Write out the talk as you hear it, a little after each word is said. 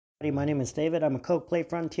My name is David. I'm a KOK-PLAY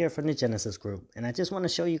Frontier from the Genesis Group, and I just want to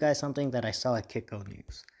show you guys something that I saw at Kitco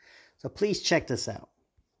News. So please check this out.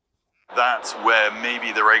 That's where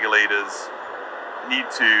maybe the regulators need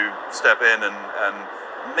to step in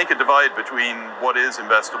and make a divide between what is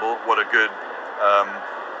investable, what are good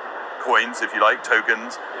coins, if you like,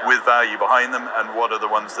 tokens, with value behind them, and what are the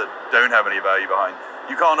ones that don't have any value behind.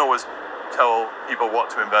 You can't always tell people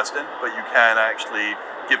what to invest in, but you can actually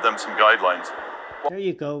give them some guidelines. There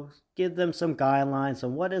you go. Give them some guidelines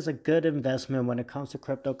on what is a good investment when it comes to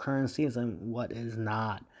cryptocurrencies and what is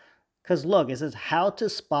not. Because look, it says how to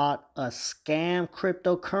spot a scam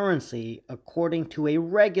cryptocurrency according to a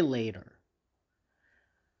regulator.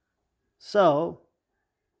 So,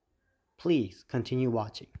 please continue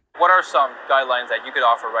watching. What are some guidelines that you could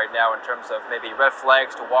offer right now in terms of maybe red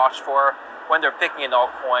flags to watch for when they're picking an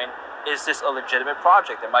altcoin? Is this a legitimate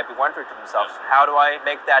project? They might be wondering to themselves, how do I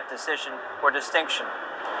make that decision or distinction?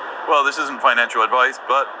 Well, this isn't financial advice,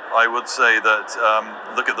 but I would say that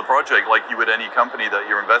look at the project like you would any company that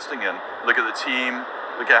you're investing in. Look at the team,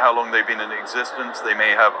 look at how long they've been in existence. They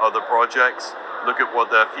may have other projects. Look at what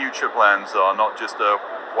their future plans are, not just a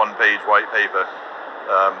one-page white paper.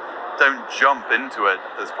 Don't jump into it.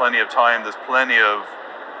 There's plenty of time, there's plenty of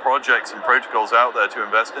projects and protocols out there to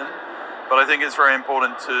invest in. But I think it's very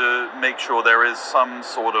important to make sure there is some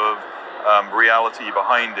sort of reality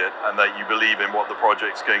behind it, and that you believe in what the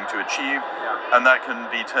project's going to achieve, and that can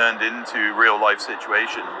be turned into real life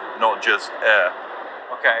situation, not just air.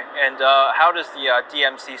 Okay, and how does the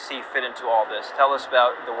DMCC fit into all this? Tell us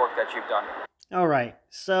about the work that you've done. All right,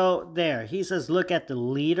 so there, he says look at the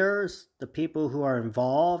leaders, the people who are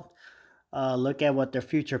involved. Look at what their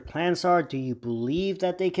future plans are. Do you believe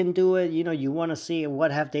that they can do it? You know, you want to see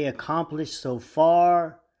what have they accomplished so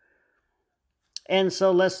far. And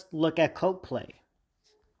so let's look at KOK-PLAY.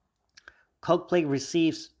 KOK-PLAY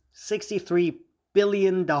receives $63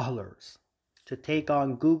 billion to take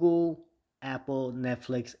on Google, Apple,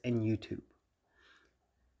 Netflix, and YouTube.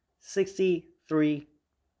 $63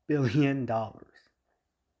 billion.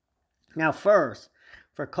 Now first,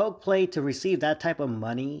 for KOK-PLAY to receive that type of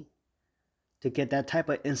money, to get that type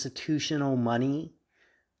of institutional money,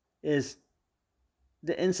 is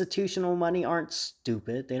the institutional money aren't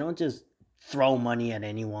stupid. They don't just throw money at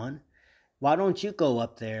anyone. Why don't you go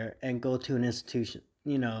up there and go to an institution,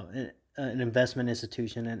 you know, an investment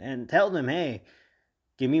institution, and tell them, hey,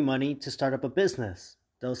 give me money to start up a business.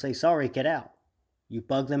 They'll say, sorry, get out. You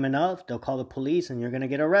bug them enough, they'll call the police and you're going to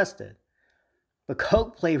get arrested. But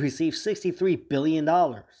KOK-PLAY received $63 billion.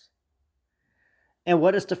 And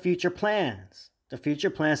what is the future plans? The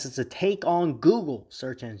future plans is to take on Google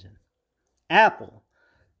search engine, Apple,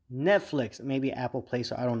 Netflix, maybe Apple Play,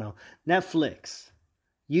 so I don't know, Netflix,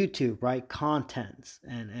 YouTube, right? Contents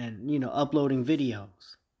and you know, uploading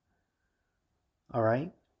videos. All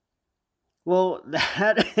right. Well,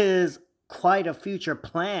 that is quite a future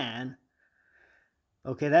plan.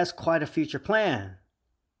 Okay, that's quite a future plan.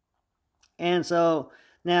 And so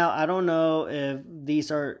now I don't know if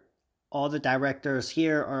these are all the directors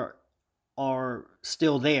here are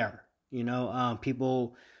still there. You know,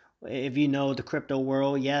 people, if you know the crypto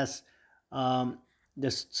world, yes, some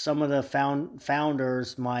of the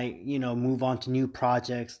founders might, you know, move on to new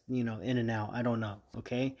projects, you know, in and out. I don't know.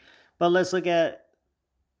 Okay, but let's look at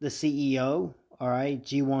the CEO. All right,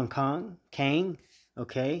 Ji-Won Kang.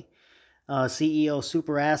 Okay, CEO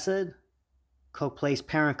Super Acid, KOK-PLAY's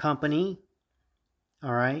parent company.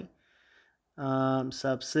 All right.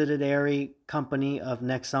 Subsidiary company of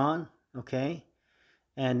Nexon, okay,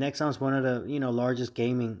 and Nexon's one of the, you know, largest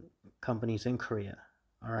gaming companies in Korea.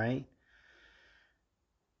 All right,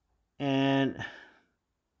 and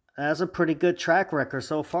that's a pretty good track record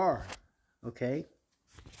so far. Okay,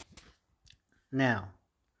 now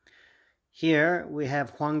here we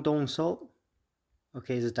have Hwang Dong-seok.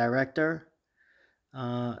 Okay, he's a director,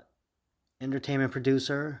 entertainment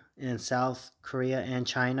producer in South Korea and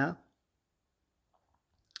China.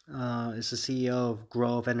 Is the CEO of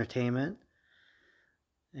Grove Entertainment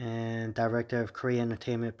and director of Korea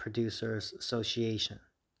Entertainment Producers Association.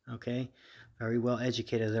 Okay, very well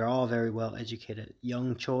educated. They're all very well educated.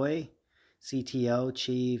 Young Choi, CTO,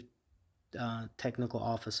 Chief Technical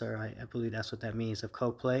Officer. I believe that's what that means, of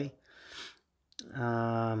KOK-PLAY.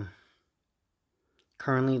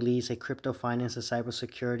 Currently leads a crypto finance and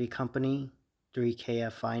cybersecurity company,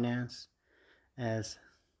 3KF Finance, as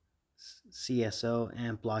CSO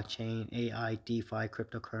and blockchain AI DeFi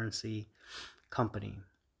cryptocurrency company.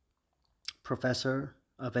 Professor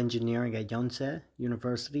of Engineering at Yonsei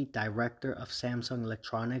University, Director of Samsung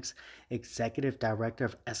Electronics, Executive Director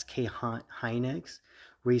of SK Hynix,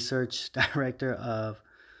 Research Director of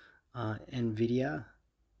NVIDIA,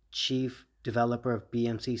 chief developer of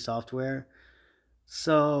BMC software.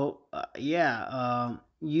 So you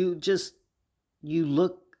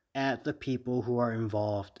look at the people who are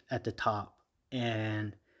involved at the top,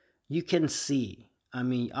 and you can see. I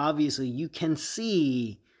mean, obviously, you can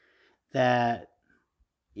see that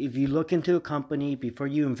if you look into a company, before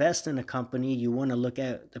you invest in a company, you want to look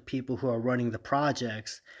at the people who are running the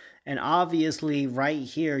projects. And obviously, right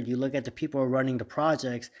here, you look at the people who are running the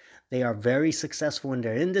projects, they are very successful in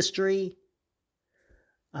their industry.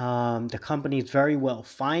 The company is very well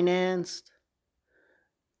financed.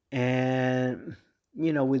 And,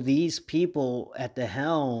 with these people at the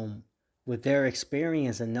helm, with their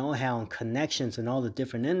experience and know-how and connections in all the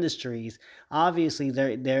different industries, obviously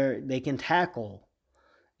they can tackle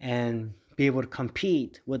and be able to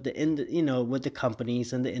compete with with the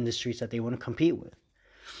companies and the industries that they want to compete with.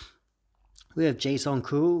 We have Jason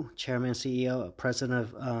Koo, Chairman, CEO,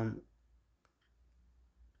 President of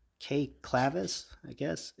KOK-PLAY, I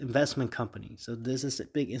guess, investment company. So this is a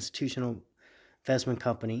big institutional investment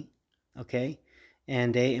company, okay?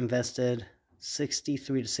 And they invested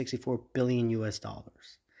 63 to 64 billion US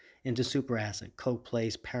dollars into Super Asset,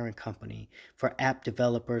 KOK-PLAY's parent company, for app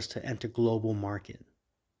developers to enter global market.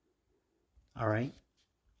 All right.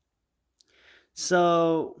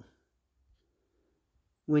 So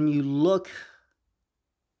when you look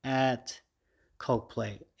at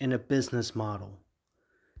KOK-PLAY in a business model,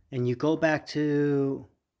 and you go back to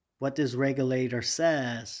what this regulator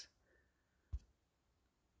says,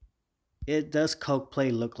 does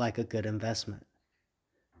KOK-PLAY look like a good investment?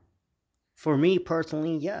 For me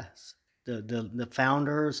personally, yes. The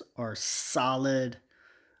founders are solid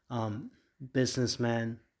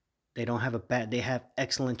businessmen. They don't have they have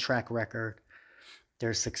excellent track record.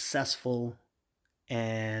 They're successful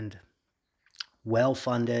and well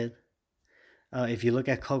funded. If you look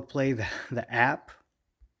at KOK-PLAY, the app,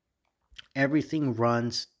 everything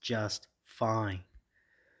runs just fine.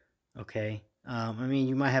 Okay. I mean,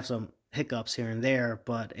 you might have some hiccups here and there,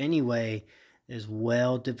 but anyway, is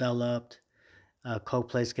well developed.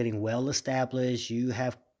 KOK-PLAY is getting well established. You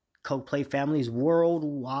have KOK-PLAY families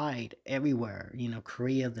worldwide, everywhere.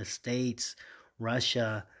 Korea, the States,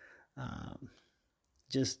 Russia,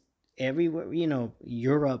 just everywhere.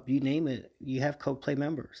 Europe, you name it. You have KOK-PLAY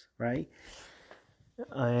members, right?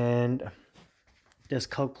 And does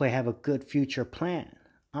KOK-PLAY have a good future plan?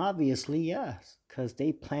 Obviously, yes, because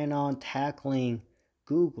they plan on tackling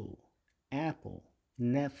Google, Apple,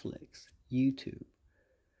 Netflix, YouTube.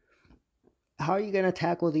 How are you going to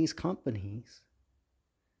tackle these companies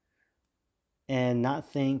and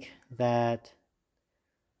not think that,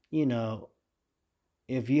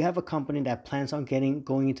 if you have a company that plans on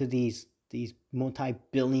going into these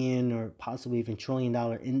multi-billion or possibly even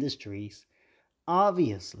trillion-dollar industries,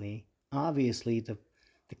 obviously the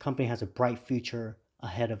company has a bright future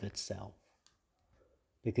ahead of itself,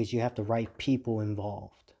 because you have the right people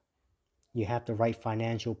involved. You have the right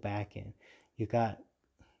financial backing. You got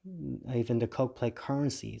even the KOK-PLAY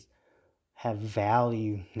currencies have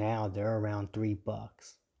value now. They're around $3,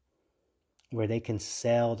 where they can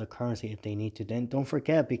sell the currency if they need to. Then don't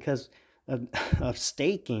forget, because of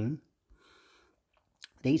staking,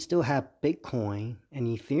 they still have Bitcoin and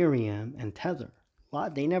Ethereum and Tether.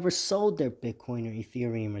 They never sold their Bitcoin or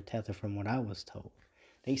Ethereum or Tether, from what I was told.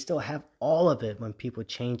 They still have all of it when people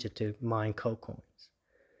change it to mine KOK coins.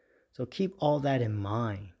 So keep all that in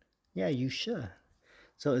mind. Yeah, you should.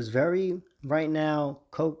 So it's right now,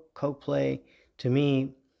 KOK-PLAY, to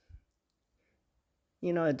me,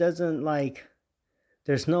 it doesn't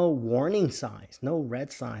there's no warning signs, no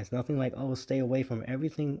red signs, nothing like, oh, stay away from it.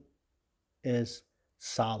 Everything is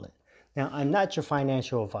solid. Now, I'm not your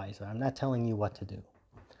financial advisor. I'm not telling you what to do.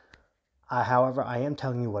 However, I am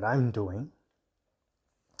telling you what I'm doing.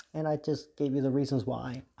 And I just gave you the reasons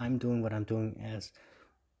why I'm doing what I'm doing, as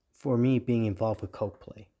for me being involved with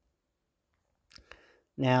KOK-PLAY.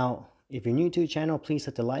 Now, if you're new to the channel, please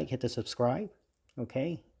hit the like, hit the subscribe,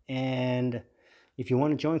 okay? And if you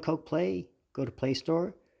want to join KOK-PLAY, go to Play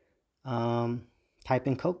Store, type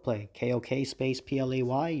in KOK-PLAY, KOK space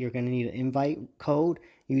PLAY. You're going to need an invite code.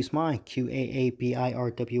 Use mine,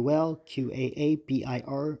 QAABIRWL,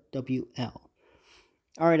 QAABIRWL.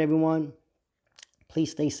 All right, everyone.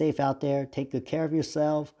 Please stay safe out there. Take good care of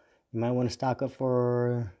yourself. You might want to stock up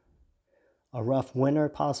for a rough winter,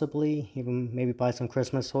 possibly. Even maybe buy some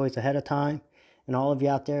Christmas toys ahead of time. And all of you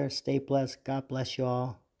out there, stay blessed. God bless you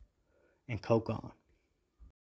all. And KOK on.